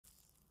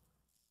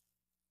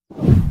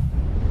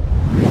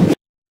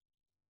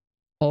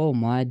Oh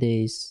my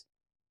days.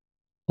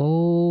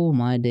 Oh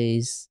my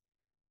days.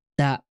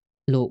 That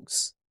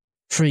looks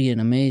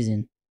friggin'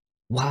 amazing.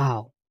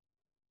 Wow.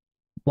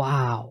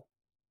 Wow.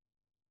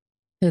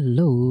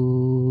 Hello,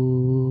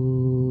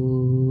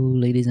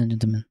 ladies and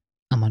gentlemen.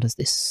 I'm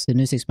iDuzzDis. The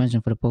newest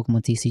expansion for the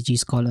Pokemon TCG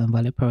Scarlet and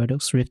Violet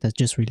Paradox Rift has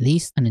just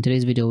released, and in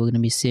today's video we're going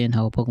to be seeing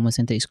how a Pokemon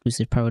Center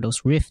exclusive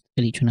Paradox Rift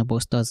Elite Trainer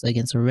Box does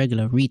against a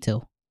regular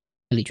retail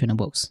Elite Trainer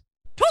Box.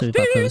 So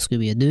without further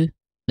Scooby ado,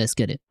 let's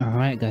get it.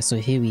 Alright guys, so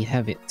here we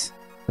have it.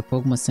 The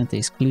Pokemon Center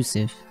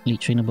exclusive Elite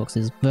Trainer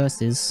Boxes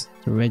versus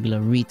the regular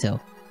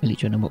retail Elite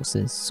Trainer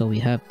Boxes. So we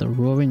have the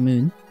Roaring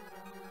Moon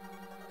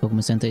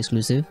Pokemon Center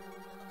exclusive,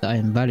 the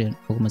Iron Valiant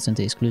Pokemon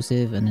Center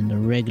exclusive, and then the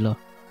regular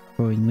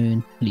Roaring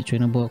Moon Elite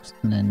Trainer Box,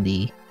 and then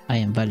the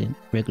Iron Valiant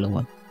regular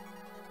one.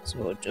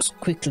 So just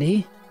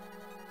quickly,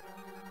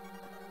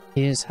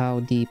 here's how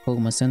the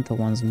Pokemon Center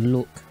ones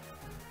look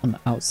on the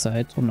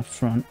outside, on the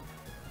front.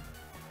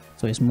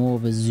 So it's more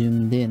of a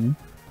zoomed in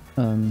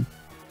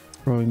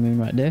Roaring Moon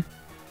right there.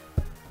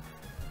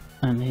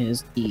 And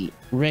here's the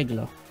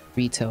regular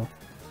retail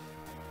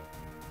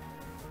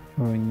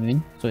Roaring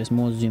Moon. So it's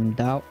more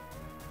zoomed out.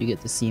 You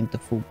get to see the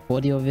full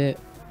body of it.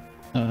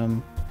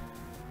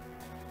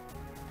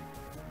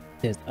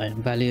 There's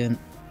Iron Valiant.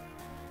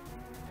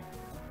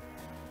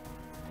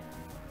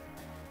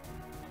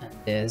 And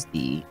there's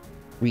the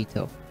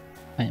retail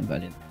Iron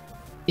Valiant.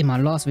 In my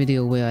last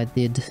video where I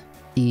did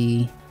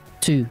the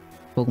two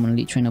Pokemon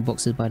Elite Trainer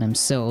boxes by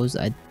themselves,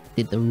 I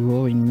did the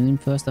Roaring Moon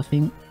first, I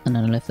think, and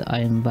then I left the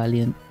Iron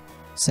Valiant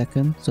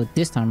second. So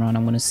this time around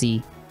I'm going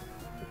to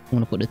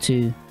put the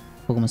two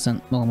Pokemon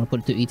Center, well, I'm going to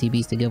put the two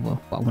ETBs together,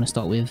 but I'm going to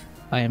start with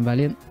Iron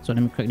Valiant. So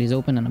let me crack these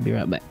open and I'll be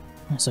right back.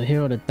 So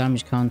here are the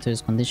damage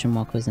counters, condition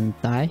markers, and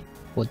die.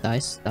 But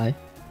this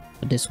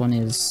one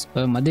is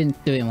I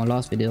didn't do it in my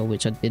last video,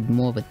 which I did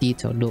more of a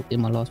detailed look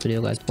in my last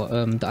video, guys. But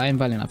the Iron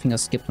Valiant, I think I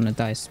skipped on the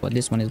dice, but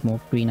this one is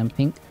more green and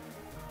pink.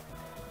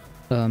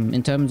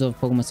 In terms of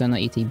Pokemon Center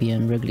ETB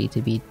and regular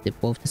ETB, they're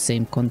both the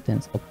same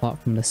contents apart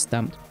from the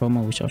stamped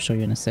promo, which I'll show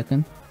you in a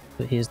second.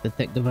 So here's the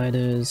deck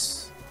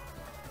dividers,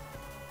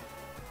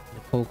 the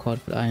code card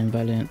for the Iron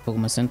Valiant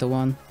Pokemon Center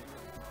one,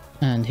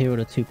 and here are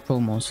the two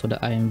promos for the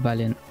Iron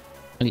Valiant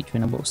Elite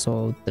Trainer box.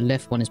 So the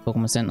left one is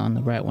Pokemon Center and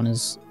the right one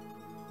is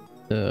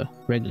the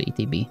regular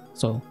ETB.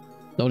 So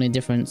the only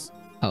difference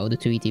out of the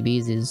two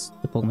ETBs is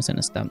the Pokemon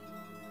Center stamped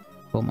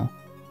promo.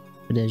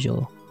 So there's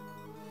your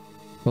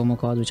promo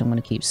cards, which I'm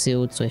going to keep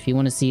sealed. So if you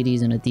want to see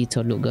these in a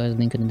detailed look, guys,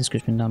 link in the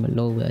description down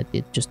below where I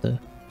did just a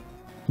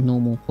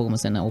normal Pokemon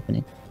Center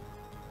opening.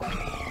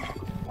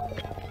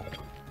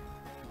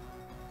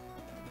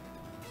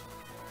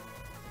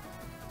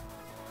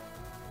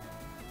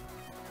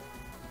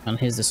 And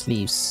here's the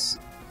sleeves.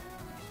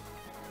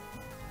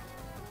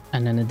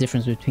 And then the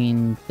difference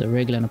between the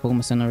regular and the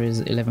Pokemon Center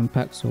is 11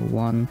 packs. So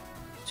 1,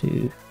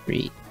 2,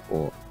 3,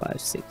 4, 5,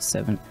 6,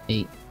 7,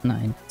 8,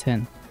 9,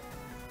 10.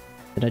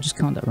 Did I just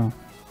count that wrong?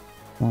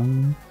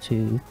 1,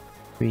 2,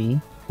 3,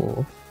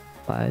 4,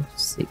 5,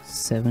 6,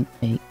 7,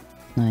 8,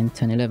 9,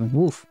 10, 11.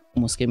 Woof!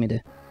 Almost gave me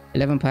there.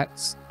 11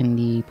 packs in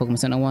the Pokemon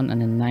Center one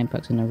and then 9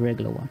 packs in the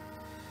regular one.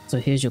 So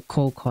here's your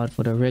code card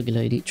for the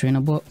regular Elite Trainer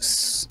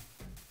box.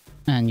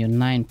 And your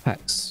 9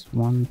 packs.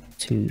 1,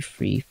 2,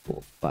 3,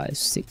 4, 5,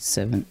 6,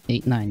 7,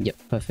 8, 9. Yep,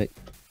 perfect.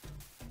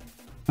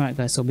 Alright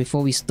guys, so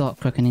before we start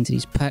cracking into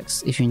these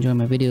packs, if you enjoy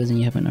my videos and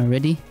you haven't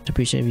already, I'd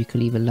appreciate if you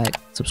could leave a like,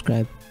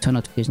 subscribe, turn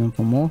notifications on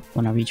for more.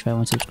 When I reach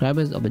 500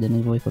 subscribers, I'll be the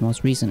giveaway for the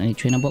most recent Elite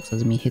Trainer box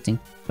as me hitting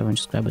 500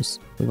 subscribers.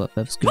 Without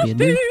further Scooby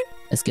ado,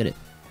 let's get it.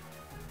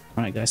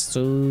 Alright guys,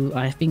 so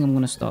I think I'm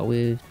going to start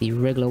with the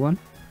regular one.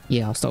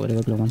 Yeah, I'll start with the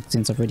regular one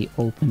since I've already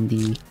opened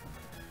the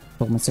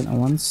Pokemon Center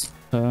ones.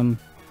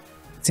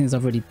 Since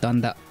I've already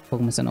done that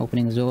Pokemon Center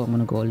opening as well, I'm going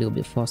to go a little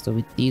bit faster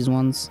with these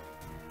ones.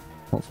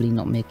 Hopefully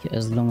not make it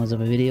as long as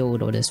of a video,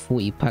 although there's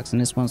 40 packs in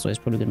this one, so it's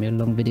probably going to be a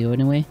long video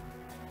anyway.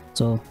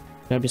 So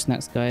grab your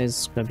snacks,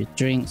 guys, grab your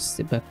drinks,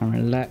 sit back and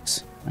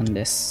relax, and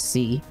let's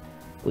see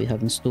what we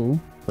have in store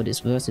for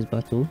this versus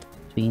battle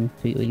between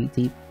two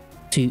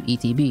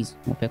ETBs.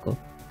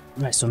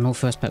 Right, so no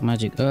first pack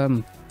magic.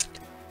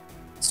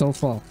 So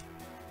far,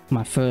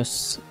 my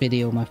first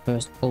video, my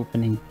first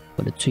opening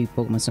for the two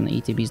Pokemon Center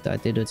ETBs that I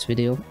did with this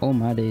video. Oh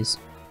my days.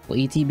 For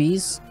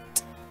ETBs,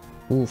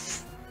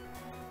 oof.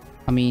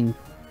 I mean,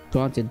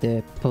 granted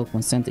they're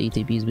Pokemon Center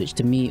ETBs, which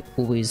to me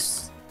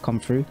always come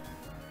through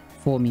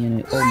for me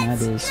anyway. Oh my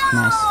days.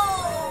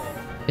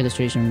 Nice.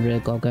 Illustration rare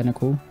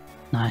Garganical.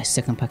 Nice.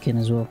 Second pack in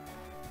as well.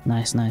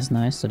 Nice, nice,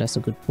 nice. So that's a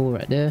good pull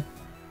right there.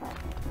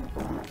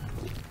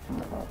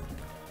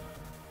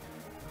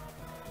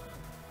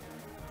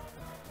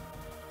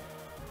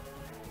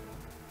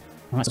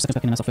 Alright, so second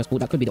pack in, that's our first pull.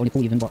 That could be the only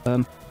pull even, but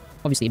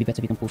obviously it'd be better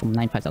if you can pull from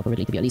 9 packs out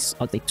already to be at least,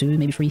 I'd say 2,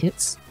 maybe 3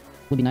 hits.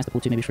 Would be nice to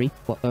pull 2, maybe 3,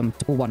 but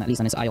to pull 1 at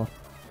least and it's IR,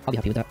 I'll be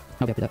happy with that.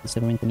 I'll be happy with that.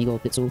 Slivering, Finigo,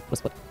 Blitzel,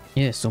 Westport.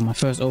 Yeah, so my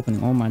first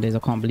opening, oh my days, I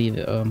can't believe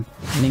it.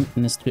 Link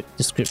in the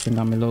description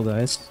down below,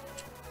 guys.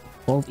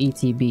 Both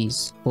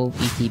ETBs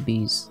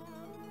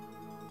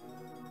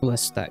were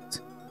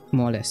stacked,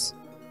 more or less,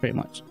 pretty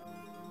much.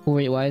 Pull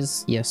rate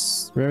wise,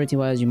 yes. Rarity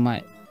wise, you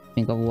might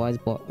think otherwise,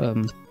 but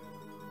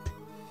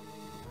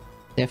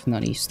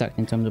definitely stacked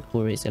in terms of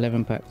pull rates.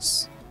 11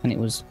 packs, and it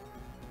was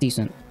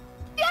decent.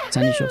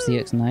 Sandy Shocks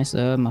EX, nice.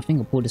 I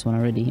think I pulled this one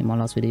already in my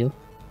last video.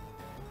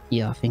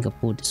 Yeah, I think I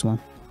pulled this one.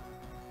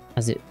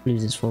 As it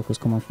loses focus,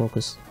 come on,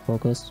 focus,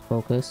 focus,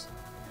 focus.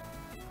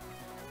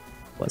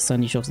 But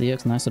Sandy Shocks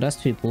EX, nice. So that's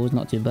 2 pulls,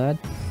 not too bad.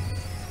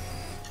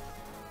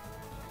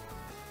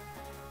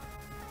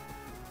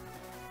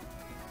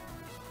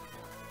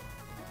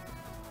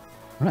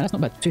 Alright, that's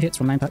not bad. 2 hits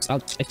from 9 packs.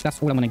 If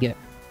that's all I'm gonna get,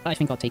 I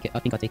think I'll take it. I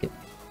think I'll take it.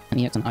 An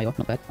EX and IR,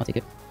 not bad. I'll take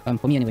it.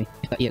 For me anyway,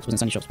 if that EX wasn't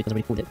Sandy Shocks because I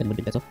already pulled it, then it would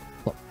be better.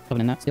 But other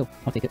than that, still,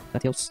 I'll take it.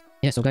 That helps.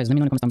 Yeah, so guys, let me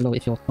know in the comments down below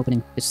if you're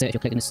opening this set, if you're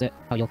collecting this set,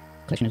 how your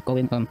collection is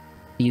going. Do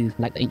you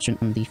like the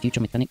ancient and the future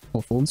mechanic,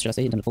 or forms, should I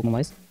say, in the Pokemon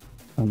wise?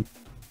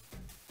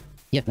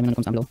 Yeah, let me know in the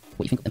comments down below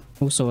what you think of them.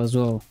 Also as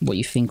well, what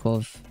you think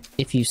of,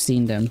 if you've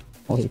seen them,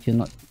 or if you're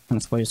not trying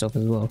to spoil yourself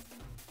as well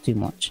too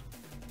much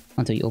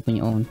until you open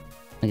your own,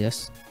 I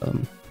guess.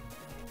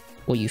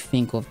 What you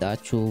think of the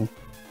actual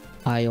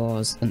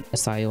IRs and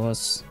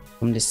SIRs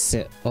from this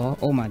set.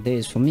 Oh my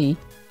days, for me,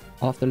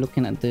 after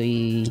looking at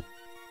the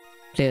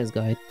player's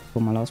guide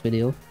for my last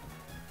video,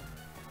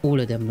 all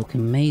of them look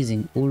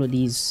amazing. All of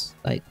these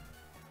like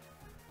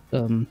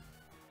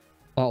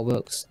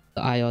artworks,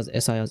 the IRs,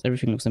 SIRs,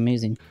 everything looks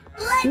amazing.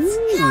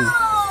 Ooh,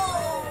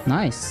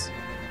 nice.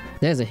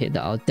 There's a hit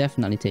that I'll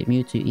definitely take.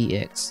 Mewtwo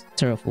EX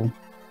Terraform.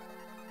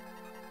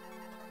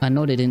 I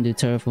know they didn't do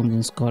Terraforms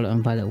in Scarlet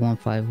and Violet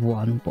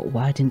 151, but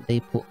why didn't they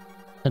put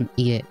an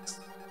EX?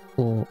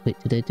 Or wait,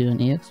 did they do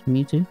an EX for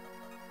Mewtwo?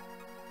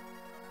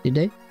 Did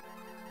they?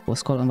 Or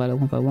Scarlet and Violet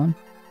 151?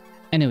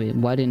 Anyway,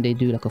 why didn't they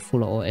do like a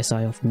full art or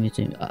SIR for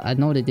Mewtwo? I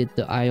know they did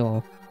the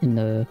IR in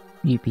the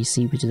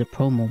UPC, which is a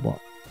promo, but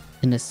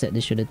in the set they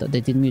should have done. They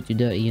did Mewtwo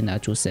dirty in the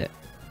actual set.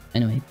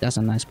 Anyway, that's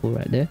a nice pull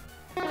right there.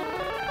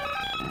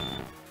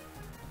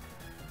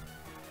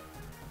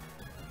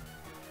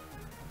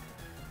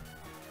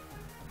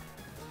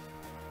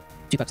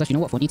 Two packs. You know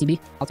what? For an ETB,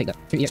 I'll take that.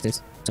 3 EXs,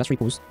 so that's 3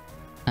 pulls.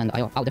 And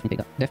IR, I'll definitely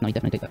take that.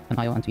 Definitely take that. An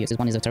IR and 2 EXs.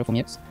 One is a Terraform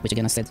EX, which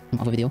again I said in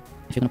my other video.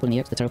 If you're gonna put an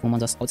EX, the Terraform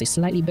ones are, I would say,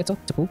 slightly better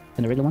to pull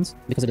than the regular ones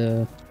because of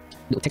the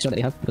little texture that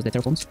they have, because they're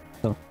Terraforms.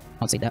 So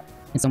I'll say that.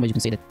 In some ways, you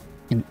can say that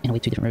in a way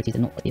 2 different rarities,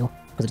 they're not what they are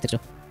because of the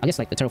texture. I guess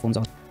like the Terraforms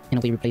are in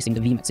a way replacing the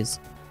VMAXs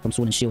from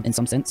Sword and Shield in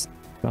some sense,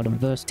 rather than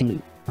reverse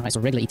Tinglu. Alright, so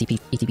regular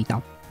ETB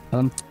down.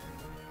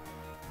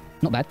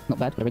 Not bad for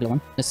the regular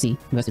one. Let's see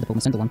versus the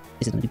Pokemon Center one.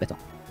 This is gonna do better.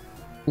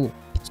 Ooh,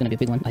 it's gonna be a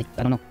big one. I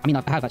don't know. I mean,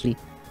 I have actually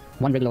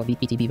one regular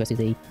ETB versus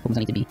a Pokemon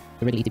Center ETB.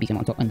 The regular ETB came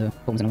out on top, and the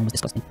Pokemon Center one was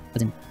disgusting.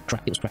 As in,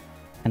 crap. It was crap.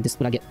 And this,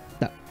 will I get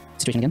that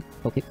situation again?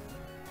 Okay.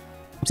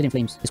 Obsidian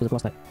Flames. This was the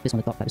grass type. This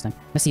one the dark type this time.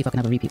 Let's see if I can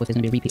have a repeat. Or if there's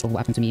gonna be a repeat of what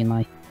happened to me in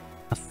my,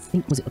 I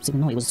think, was it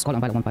Obsidian? No, it was Scarlet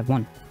and Violet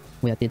 151,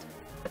 where I did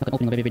like an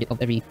opening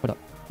of every product,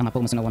 and my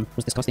Pokemon Center one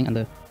was disgusting, and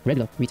the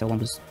regular retail one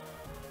was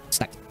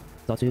stacked.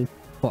 So too.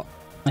 But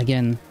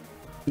again,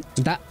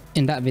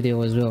 in that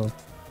video as well,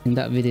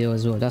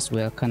 that's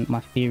where my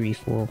theory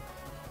for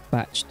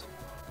batched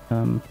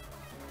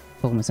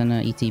Pokemon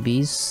Center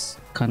ETBs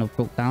kind of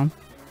broke down.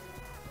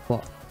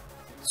 But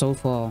so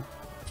far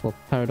for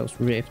Paradox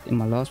Rift in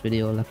my last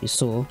video, like you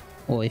saw,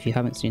 or if you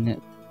haven't seen it,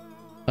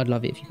 I'd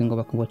love it if you can go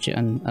back and watch it,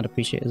 and I'd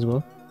appreciate it as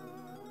well.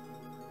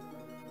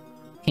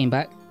 Came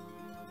back,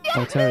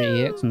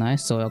 Altaria EX,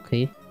 nice. So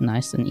okay,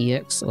 nice, an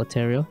EX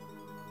Altaria.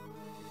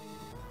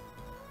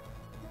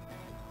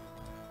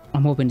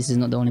 I'm hoping this is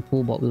not the only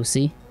pull, but we'll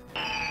see.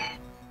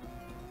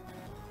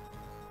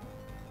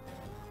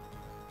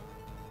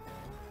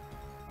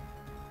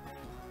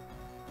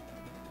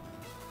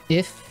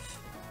 If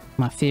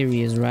my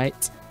theory is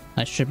right,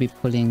 I should be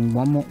pulling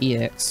one more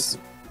EX,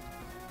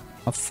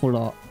 a full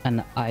art,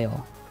 and an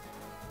IR.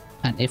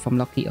 And if I'm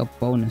lucky, a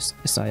bonus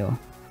SIR.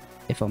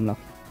 If I'm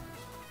lucky.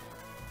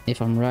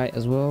 If I'm right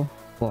as well,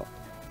 but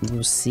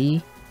we'll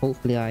see.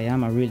 Hopefully I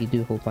am. I really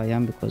do hope I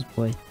am, because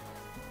boy,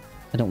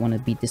 I don't want to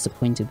be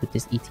disappointed with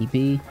this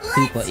ETB.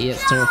 Super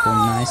EX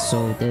Terraform, nice.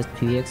 So there's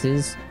 2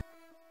 EXs.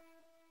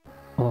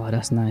 Oh,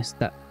 that's nice.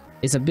 That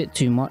is a bit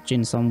too much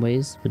in some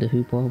ways with the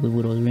Hooper, with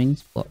all those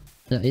rings, but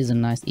that is a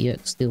nice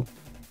EX still.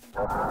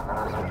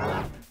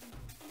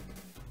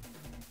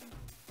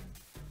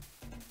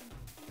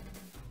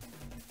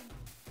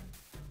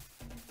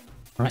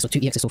 Alright, so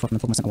 2 EXs so far from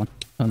the Pokemon Center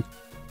one.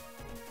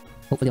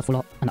 Hopefully a full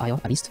art and IR,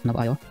 at least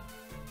another IR.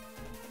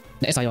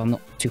 The SIR I'm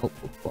not too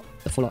hopeful, but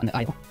the full art and the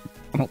IR,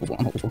 I'm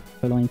hopeful.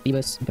 Purloin,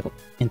 Phoebus, and Pickle.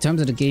 In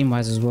terms of the game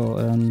wise as well,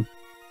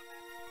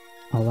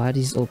 why are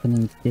these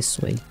opening this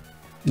way?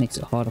 Makes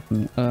it harder for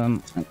me.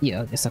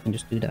 Yeah, I guess I can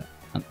just do that.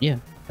 Yeah,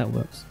 that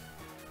works.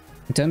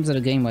 In terms of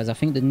the game wise, I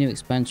think the new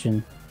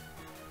expansion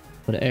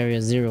for the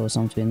Area 0 or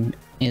something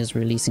is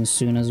releasing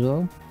soon as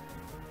well.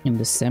 In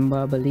December,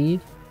 I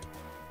believe.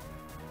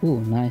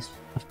 Ooh, nice.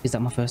 Is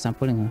that my first time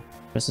pulling her?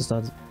 Press the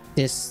start.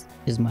 This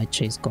is my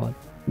chase card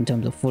in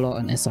terms of full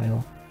art and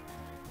SIR.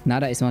 Now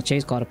that it's my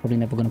chase card, I'm probably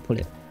never gonna pull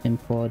it.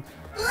 Import.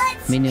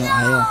 Minion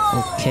IR.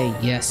 Okay,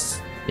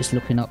 yes. It's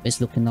looking up.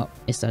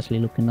 It's actually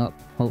looking up.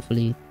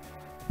 Hopefully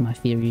my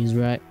theory is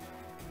right.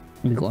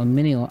 We got a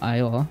mini or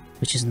IR,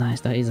 which is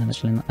nice. That is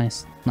actually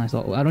nice. Nice.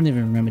 I don't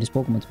even remember this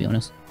Pokemon, to be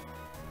honest.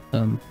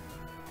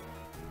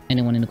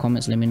 Anyone in the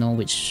comments, let me know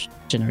which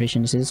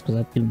generation this is, because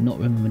I do not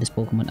remember this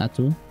Pokemon at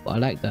all. But I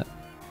like that.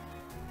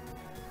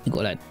 You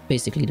got like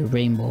basically the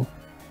rainbow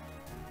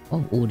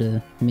of all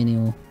the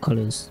mini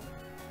colors.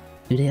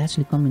 Do they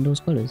actually come in those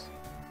colors?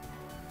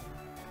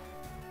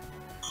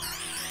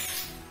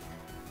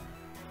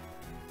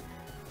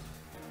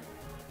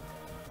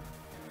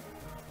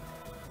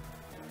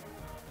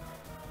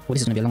 Well,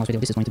 this is going to be a long video.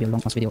 This is going to be a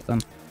long video. I'm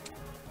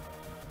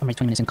already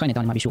 20 minutes in. Cutting it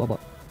down, it might be shorter, but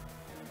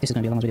this is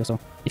going to be a long video. So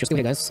if you're still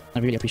here, guys, I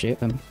really appreciate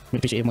it. Really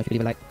appreciate it more if you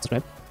could leave a like,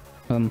 subscribe.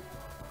 What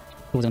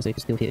was I going to say? If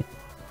you're still here,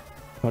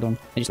 hold on.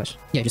 Yeah, if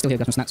you're still here,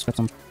 grab some snacks,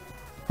 grab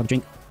a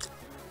drink,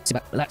 sit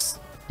back, relax,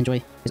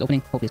 enjoy this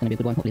opening. Hopefully it's going to be a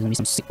good one. Hopefully it's going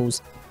to be some sick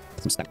pulls,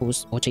 some stack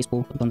pulls, or chase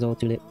pull. Gonzo,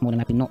 too late. More than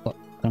likely not, but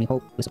I can only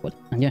hope with support.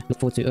 And yeah, look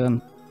forward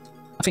to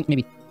I think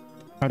maybe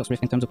Paradox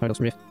Rift. In terms of Paradox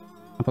Rift,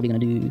 I'm probably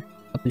going to do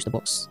a booster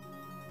box.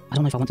 I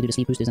don't know if I want to do the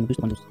sleep boosters and the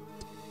booster bundles.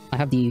 I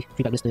have the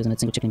 3-pack blisters and the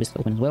single chicken blister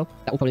open as well.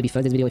 That will probably be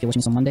Thursday's video if you're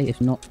watching this on Monday.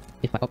 If not,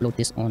 if I upload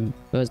this on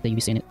Thursday, you'll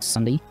be seeing it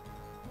Sunday.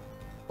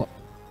 But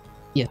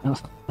yeah, I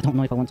don't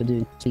know if I want to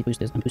do sleep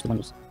boosters and booster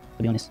bundles,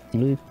 to be honest.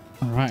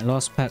 Alright,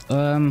 last pack.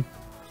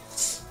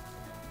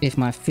 If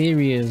my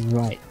theory is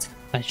right,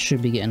 I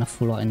should be getting a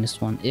full art in this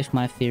one. If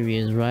my theory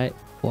is right,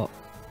 well,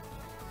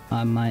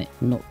 I might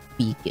not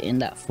be getting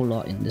that full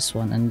art in this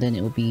one, and then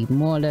it will be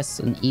more or less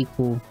an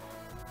equal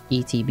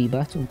ETB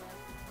battle.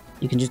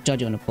 You can just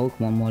judge it on the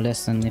Pokemon more or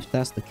less, and if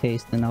that's the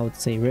case, then I would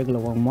say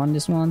regular one won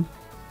this one.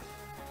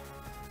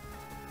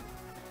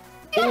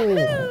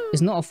 Oh,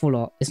 it's not a full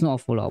art. It's not a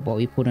full art, but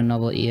we put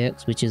another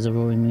EX, which is a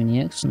Roaring Moon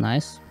EX.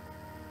 Nice.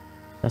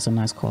 That's a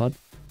nice card.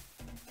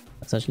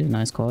 That's actually a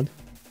nice card.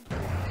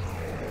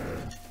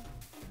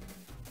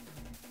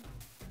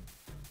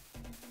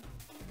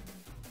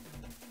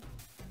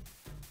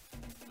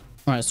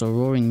 Alright, so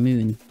Roaring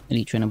Moon,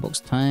 Elite Trainer box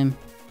time.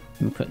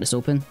 Let me crack this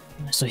open.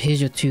 So here's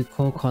your 2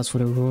 code cards for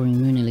the Roaring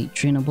Moon Elite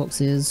Trainer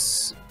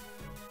boxes.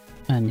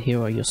 And here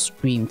are your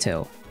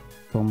Screamtail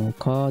promo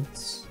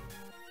cards.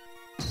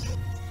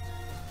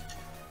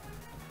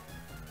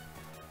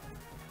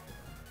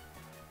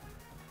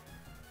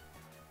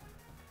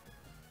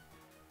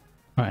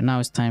 Alright, now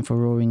it's time for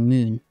Roaring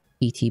Moon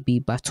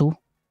ETB battle.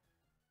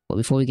 But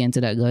before we get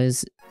into that,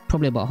 guys,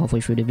 probably about halfway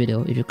through the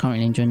video, if you're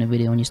currently enjoying the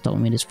video and you start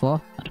with me this far,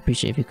 I'd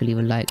appreciate if you could leave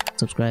a like,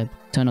 subscribe,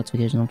 turn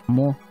notifications on for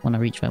more. When I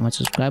reach 500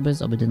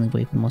 subscribers, I'll be doing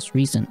away with the most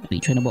recent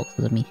Elite Trainer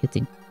boxes of me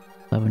hitting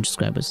 500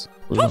 subscribers.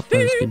 Without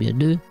further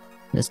ado,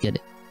 let's get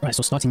it. Right,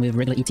 so starting with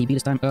regular ETB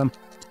this time.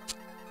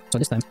 So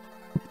this time,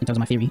 in terms of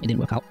my theory, it didn't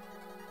work out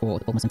for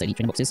the Pokemon Center Elite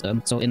Trainer boxes.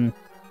 So in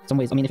some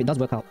ways, I mean, if it does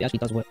work out, it actually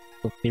does work.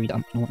 The theory that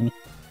you know what I mean?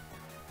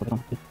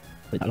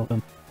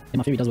 If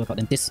my theory does work out,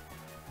 then this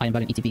Iron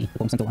Valiant ETB, the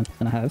Pokemon Center one, is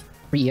gonna have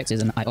 3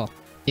 EXs and an IR.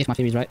 If my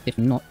theory is right, if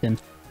not, then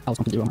I was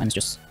completely wrong, and it's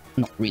just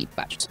not really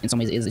batched. In some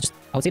ways, it is. It's just,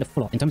 I would say the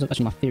full art. In terms of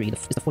actually my theory,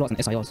 it's the full arts and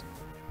SIRs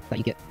that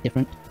you get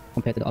different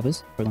compared to the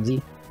others. For example,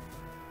 Z.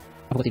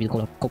 I forgot to give you the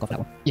code card for that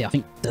one. Yeah, I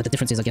think the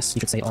differences, I guess you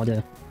could say, are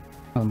the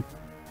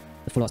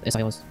full arts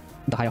SIRs,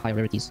 the higher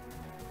rarities,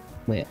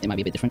 where it might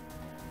be a bit different.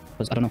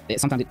 Because I don't know,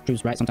 sometimes it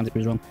proves right, sometimes it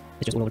proves wrong.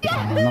 It's just all over the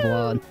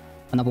place.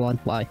 Another one.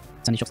 Why?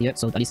 Sandy Shots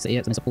EX, so at least it's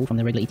EX and it's a pull from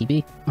the regular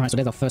ETB. Alright, so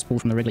there's our first pull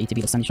from the regular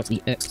ETB, the Sandy Shots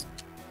EX.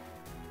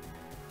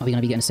 Are we going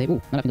to be getting the same? Oh,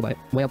 now that I think about it,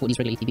 where I bought these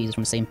regular ETBs is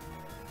from the same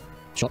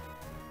shop.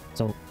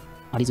 So,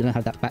 are these going to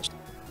have that patched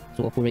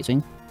sort of pull rate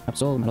swing?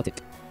 Absol,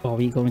 Melodic. Are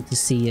we going to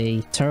see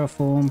a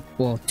Terraform?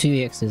 Well, 2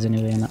 EXs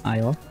anyway and an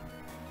IR.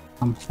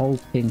 I'm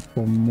hoping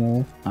for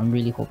more. I'm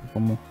really hoping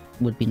for more.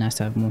 Would be nice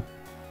to have more.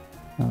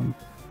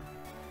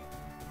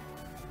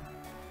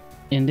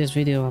 In this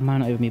video, I might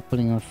not even be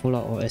pulling a full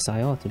art or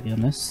SIR, to be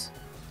honest.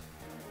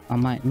 I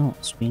might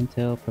not.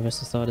 Screamtail,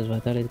 Professor Stardust,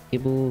 Vitality,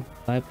 Kibble,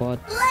 Bipod.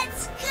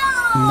 Let's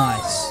go!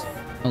 Nice.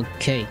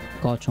 Okay,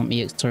 Garchomp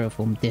EX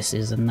Terraform. This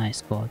is a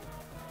nice card.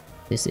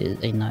 This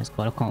is a nice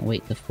card. I can't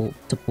wait to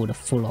pull the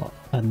full art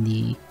and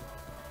the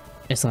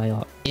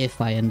SIR if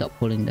I end up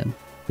pulling them.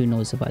 Who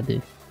knows if I do.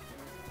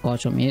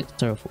 Garchomp EX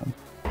Terraform.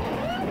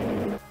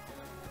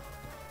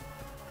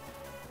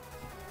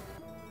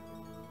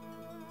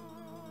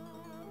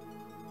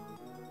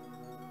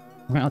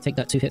 Right, I'll take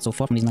that 2 hits so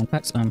far from these 9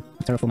 packs.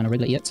 Terraform and a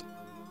regular EX.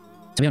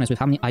 To be honest, with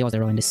how many IRs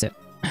there are in this set,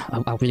 I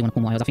really want to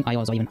pull more IRs. I think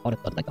IRs are even harder,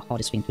 like the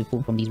hardest thing to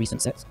pull from these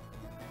recent sets.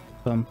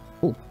 Oh,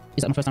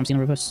 is that my first time seeing a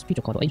reverse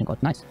future card or agent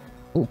card? Nice.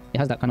 Oh, it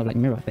has that kind of like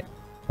mirror effect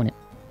on it.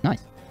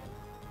 Nice.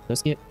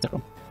 Let's get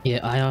Terraform. Yeah,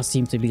 IRs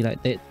seem to be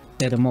like, they're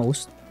the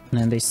most, and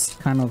then they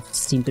kind of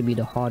seem to be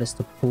the hardest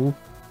to pull.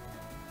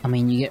 I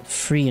mean, you get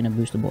 3 in a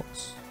booster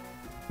box.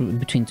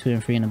 Between 2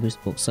 and 3 in a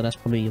booster box, so that's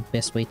probably your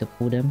best way to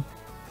pull them.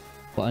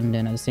 But and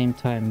then at the same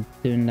time,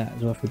 doing that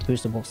as well for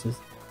booster boxes,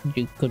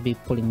 you could be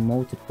pulling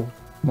multiples.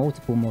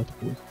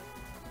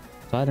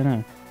 So I don't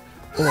know.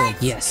 Oh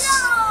yes,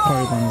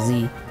 Porygon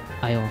Z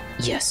IR,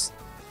 yes.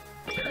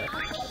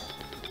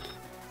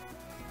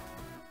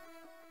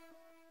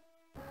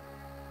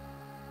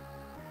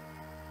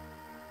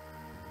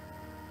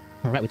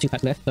 Alright, with 2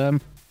 packs left.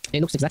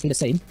 It looks exactly the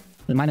same,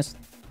 but minus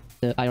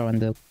the IR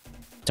and the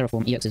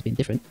Terraform EX has been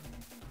different.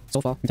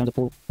 So far, in terms of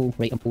pull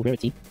rate and pull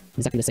rarity,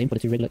 exactly the same for the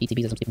 2 regular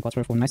ETBs and some sleeping cards.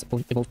 Terraform, nice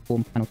evolved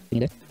form panel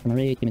thingy there. From a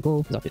raid, give me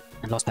gold, is outfit.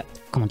 And last pack.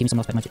 Come on, give me some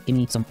last pack magic. Give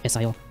me some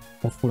SIR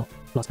or full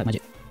last pack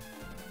magic.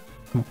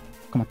 Come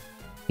on.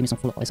 Give me some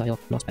full SIR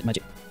last pack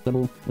magic.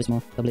 Double,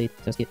 Wisma, Double Aid,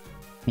 First Kit,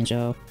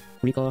 Minshao,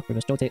 Rika,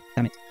 Reverse Jotek,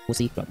 damn it. We'll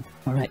see.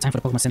 Alright, time for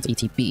the Pokemon Center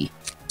ETB.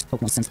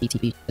 Pokemon Center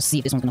ETB. Let's see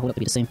if this one's gonna hold up to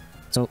be the same.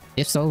 So,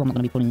 if so, I'm not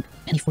gonna be pulling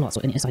any full arts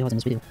or any SIRs in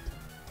this video.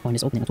 Or in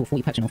this opening at all.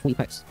 40 packs, 40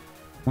 packs.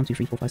 1, 2,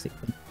 3, 4, 5, 6,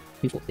 7,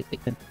 2, 4, 6,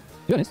 8, 10.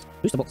 To be honest,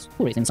 booster box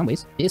pull rates in some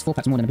ways, it is 4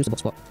 packs more than a booster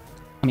box, but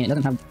I mean, it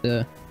doesn't have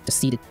the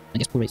seeded, I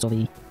guess, pull rates of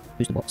a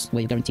booster box,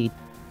 where you're guaranteed,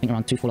 I think,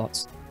 around 2 full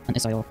arts, an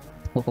SIR,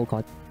 or gold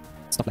card,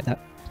 stuff like that.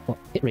 But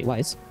hit rate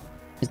wise,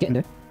 it's getting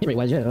there. Hit rate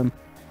wise, yeah,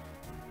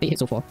 8 hits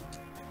so far.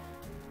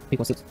 3,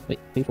 4, 6, wait,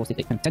 3, 4, 6,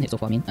 8, 10, 10 hits so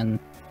far, I mean, and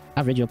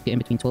average you're getting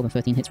between 12 and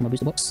 13 hits from a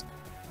booster box.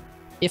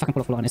 If I can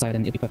pull off a lot on SIR,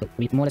 then it'll be perfect.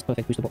 It'll be more or less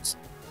perfect booster box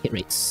hit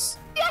rates.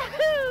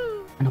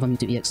 Yahoo! Another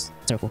Mewtwo EX,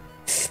 Terraform.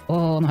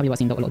 Oh, I'm not happy about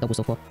seeing a lot of doubles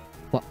so far,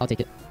 but I'll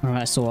take it.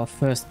 Alright, so our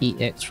first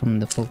EX from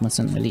the Pokemon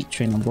Center Elite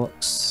Trainer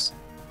box.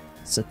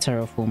 It's a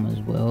Terraform as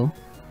well.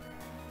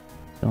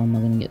 So I'm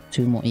gonna get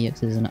 2 more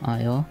EXs and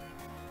an IR.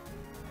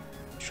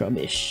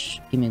 Trubbish,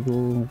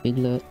 Gimmighoul,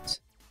 Biglet,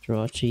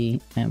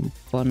 Jirachi, and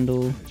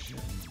Bundle,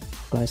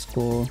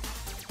 Gliscor,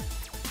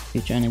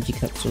 Future Energy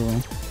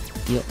Capsule,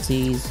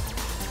 Deoxys.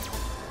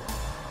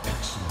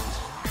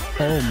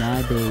 Oh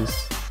my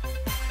days.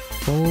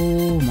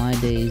 Oh my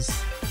days.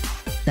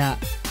 That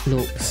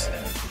looks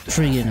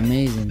friggin'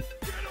 amazing.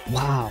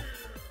 Wow.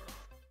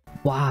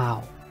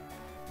 Wow.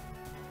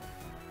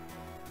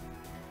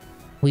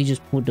 We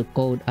just put the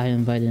gold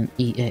Iron Valiant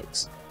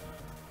EX.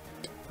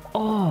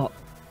 Oh,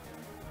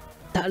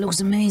 that looks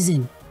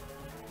amazing.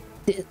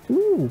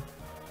 Ooh.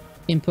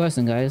 In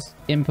person, guys.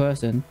 In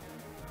person.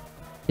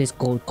 This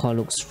gold card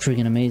looks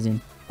friggin'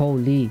 amazing.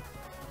 Holy.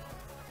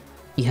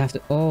 You have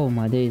to. Oh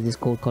my days, this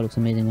gold card looks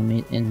amazing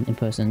in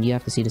person. You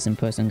have to see this in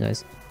person,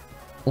 guys.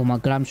 Oh my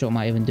glam shot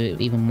might even do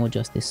it even more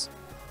justice.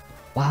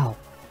 Wow.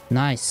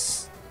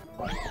 Nice.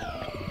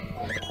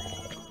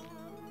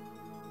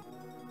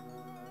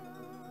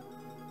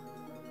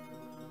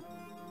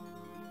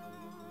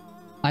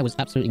 I was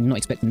absolutely not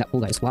expecting that pull,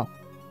 guys. Wow.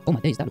 Oh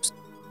my days, that looks...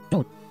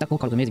 Oh, that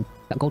gold card was amazing.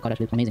 That gold card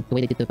actually looks amazing. The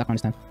way they did the background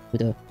this time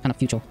with the kind of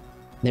future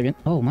variant.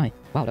 Oh my.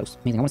 Wow, that was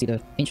amazing. I want to see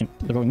the ancient,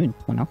 the Roaring Moon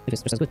one now, if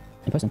it's just as good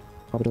in person.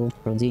 Probador,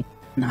 Bronzy.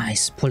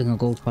 Nice. Pulling a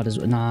gold card as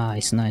well.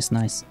 Nice, nice,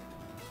 nice.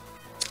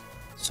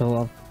 So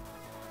I've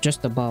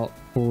just about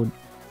pulled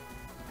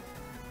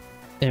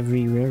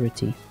every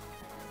rarity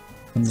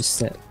from this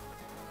set.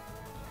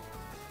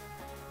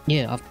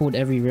 Yeah, I've pulled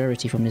every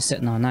rarity from this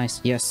set now.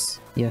 Nice. Yes,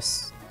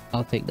 yes.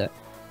 I'll take that.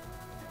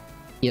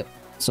 Yep.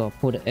 So I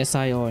pulled the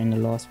SIR in the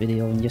last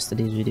video, in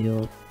yesterday's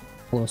video,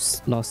 or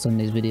last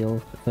Sunday's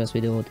video, the first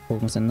video, the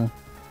Pokemon Center,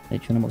 the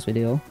Trainer Box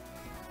video.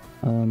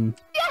 Yahoo!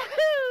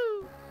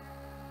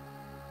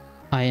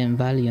 Iron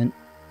Valiant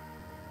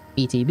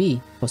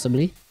ETB,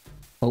 possibly.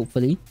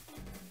 Hopefully.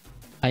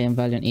 Iron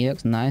Valiant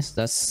EX, nice.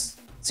 That's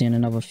seeing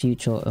another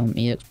future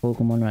EX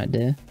Pokemon right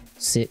there.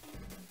 Sick.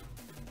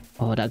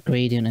 Oh, that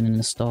gradient and then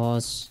the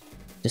stars.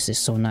 This is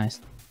so nice.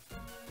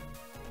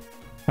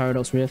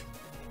 Paradox Rift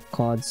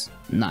cards,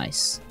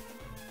 nice.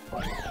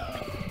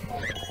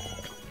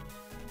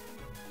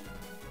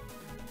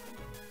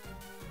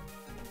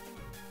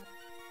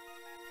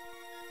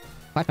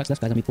 5 packs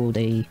left, guys, and we pulled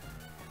a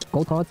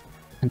gold card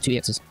and 2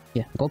 EXs.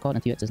 Yeah, a gold card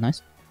and 2 EXs,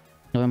 nice.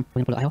 We're gonna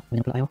pull the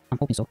IO, I'm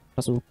hoping so.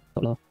 Tussle,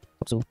 Toplo,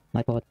 Topsu,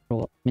 Nightpod,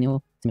 Roll,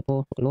 Minio,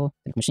 Timipore, Rockalo,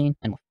 Machine,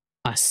 and more.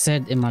 I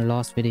said in my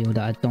last video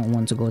that I don't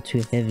want to go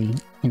too heavy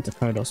into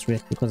Paradox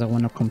Rift because I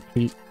want to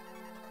complete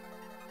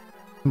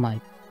my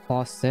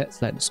past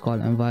sets like the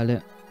Scarlet and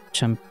Violet,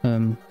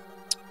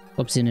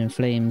 Obsidian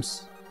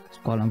Flames,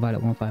 Scarlet and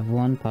Violet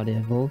 151, Powder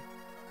Evolve.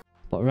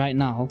 But right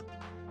now,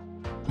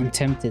 I'm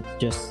tempted to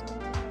just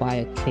buy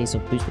a case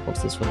of booster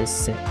boxes for this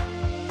set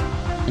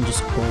and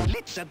just go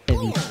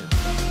heavy.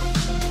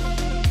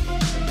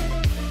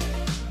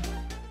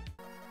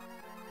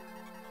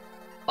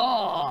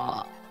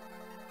 Oh,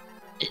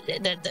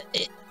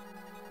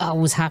 I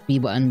was happy,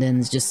 but and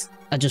then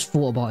I just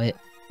thought about it.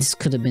 This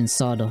could have been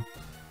Sada.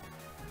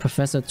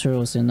 Professor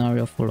Turo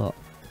scenario full up.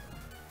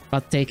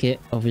 I'll take it,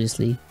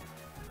 obviously.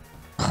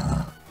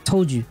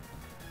 Told you,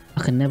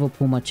 I can never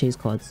pull my chase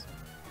cards.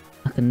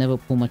 I can never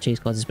pull my chase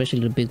cards,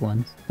 especially the big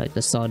ones like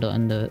the Sada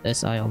and the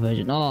SIR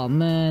version. Oh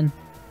man.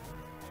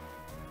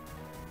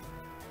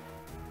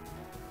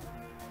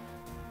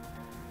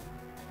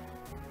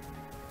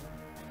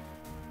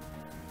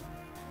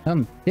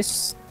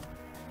 This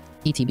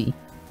ETB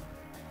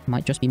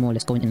might just be more or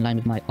less going in line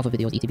with my other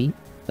videos ETB.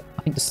 But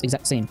I think this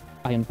exact same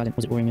Iron Valiant,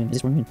 was it Roaring Moon? Is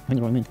this Roaring Moon? I think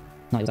the Roaring Moon.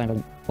 No, it was Iron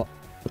Valiant. But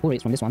the pull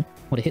rates from this one,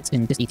 or the hits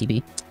in this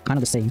ETB, kind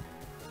of the same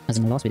as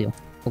in the last video.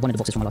 Or one of the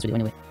boxes from my last video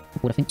anyway. I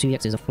pulled I think 2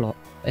 EXs of full art,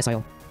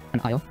 SIR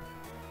and IR.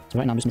 So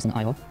right now I'm just missing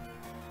IR.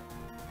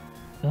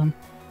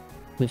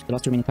 with the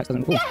last 2 remaining packs. Oh,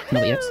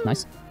 another EX,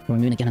 nice.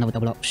 Roaring Moon again, another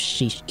double up.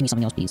 Sheesh, give me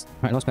something else, please.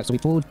 Alright, last pack. So we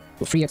pulled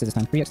 3 X's this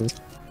time, 3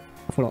 X's.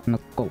 A full art and a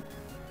gold.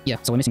 Yeah,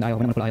 so we're missing the IR.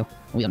 We're not going to put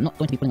IR. We are not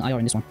going to be putting IR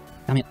in this one.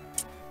 Damn it.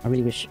 I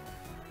really wish it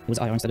was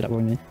IR instead of that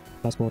Roaring Moon.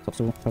 Last 4, top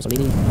 2, Parasol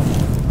Lady.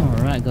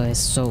 Alright, guys,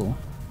 so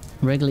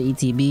regular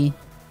ETB,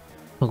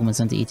 Pokemon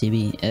Center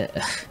ETB.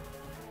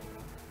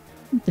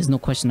 There's no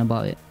question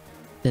about it.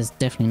 There's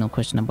definitely no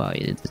question about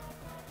it.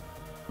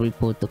 We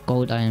pulled the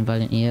Gold Iron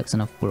Valiant EX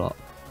and a full art.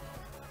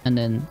 And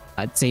then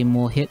I'd say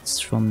more hits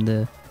from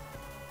the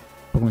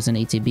Pokemon Center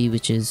ETB,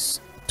 which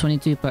is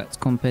 22 packs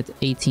compared to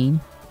 18.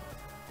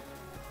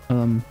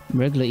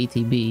 Regular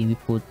ETB, we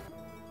put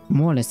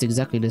more or less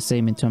exactly the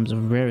same in terms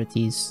of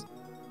rarities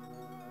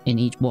in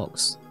each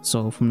box.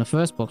 So from the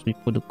first box we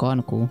put the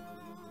Garnacle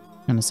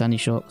and the Sandy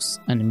Shocks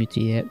and the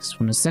Mewtwo EX.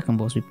 From the second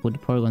box we put the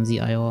Porygon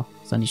ZIR,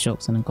 Sandy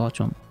Shocks and then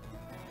Garchomp.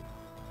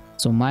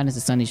 So minus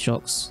the Sandy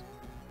Shocks,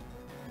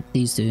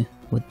 these two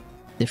were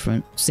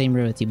different, same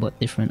rarity but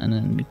different, and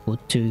then we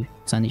put 2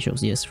 Sandy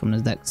Shocks, yes, from the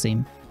exact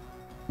same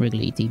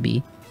regular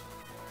ETB.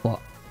 But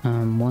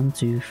 1,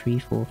 2, 3,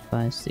 4,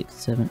 5, 6,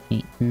 7,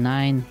 8,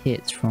 9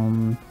 hits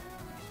from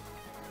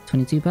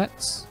 22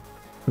 packs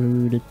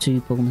through the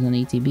 2 Pokemon and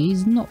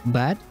ETBs. Not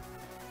bad.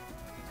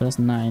 So that's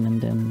 9,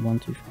 and then 1,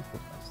 2, 3, 4,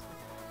 5, 6.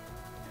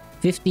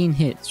 15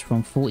 hits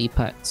from 40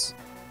 packs.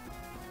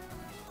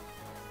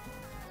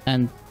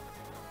 And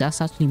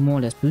that's actually more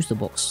or less booster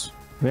box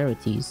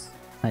rarities,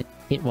 like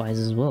hit wise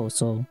as well.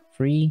 So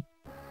 3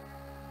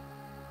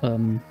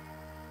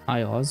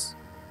 IRs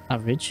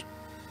average.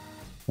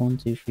 1,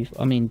 2, 3,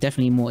 4. I mean,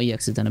 definitely more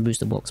EXs than a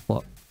booster box,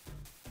 but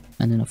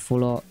and then a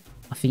full art.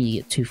 I think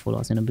you get 2 full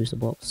arts in a booster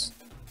box,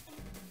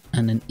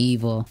 and then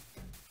either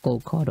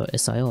gold card or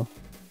SIR.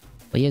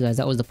 But yeah, guys,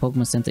 that was the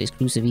Pokemon Center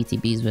exclusive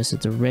ETBs versus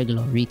the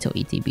regular retail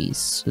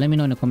ETBs. Let me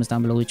know in the comments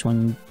down below which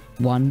one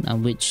won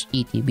and which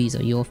ETBs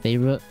are your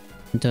favorite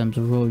in terms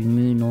of Roaring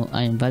Moon or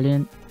Iron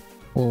Valiant,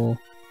 or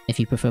if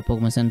you prefer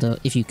Pokemon Center,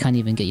 if you can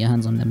even get your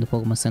hands on them, the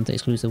Pokemon Center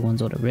exclusive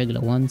ones or the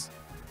regular ones.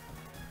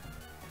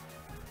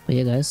 But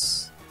yeah,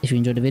 guys, if you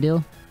enjoyed the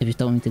video, if you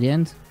stuck with me to the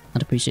end,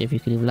 I'd appreciate if you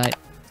could leave a like,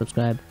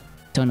 subscribe,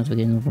 turn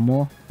notifications for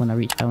more. When I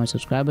reach 500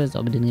 subscribers,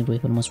 I'll be doing a giveaway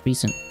for the most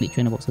recent week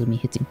trainer box with me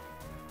hitting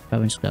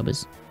 500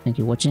 subscribers. Thank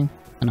you for watching,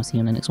 and I'll see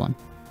you on the next one.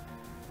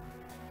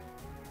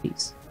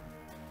 Peace.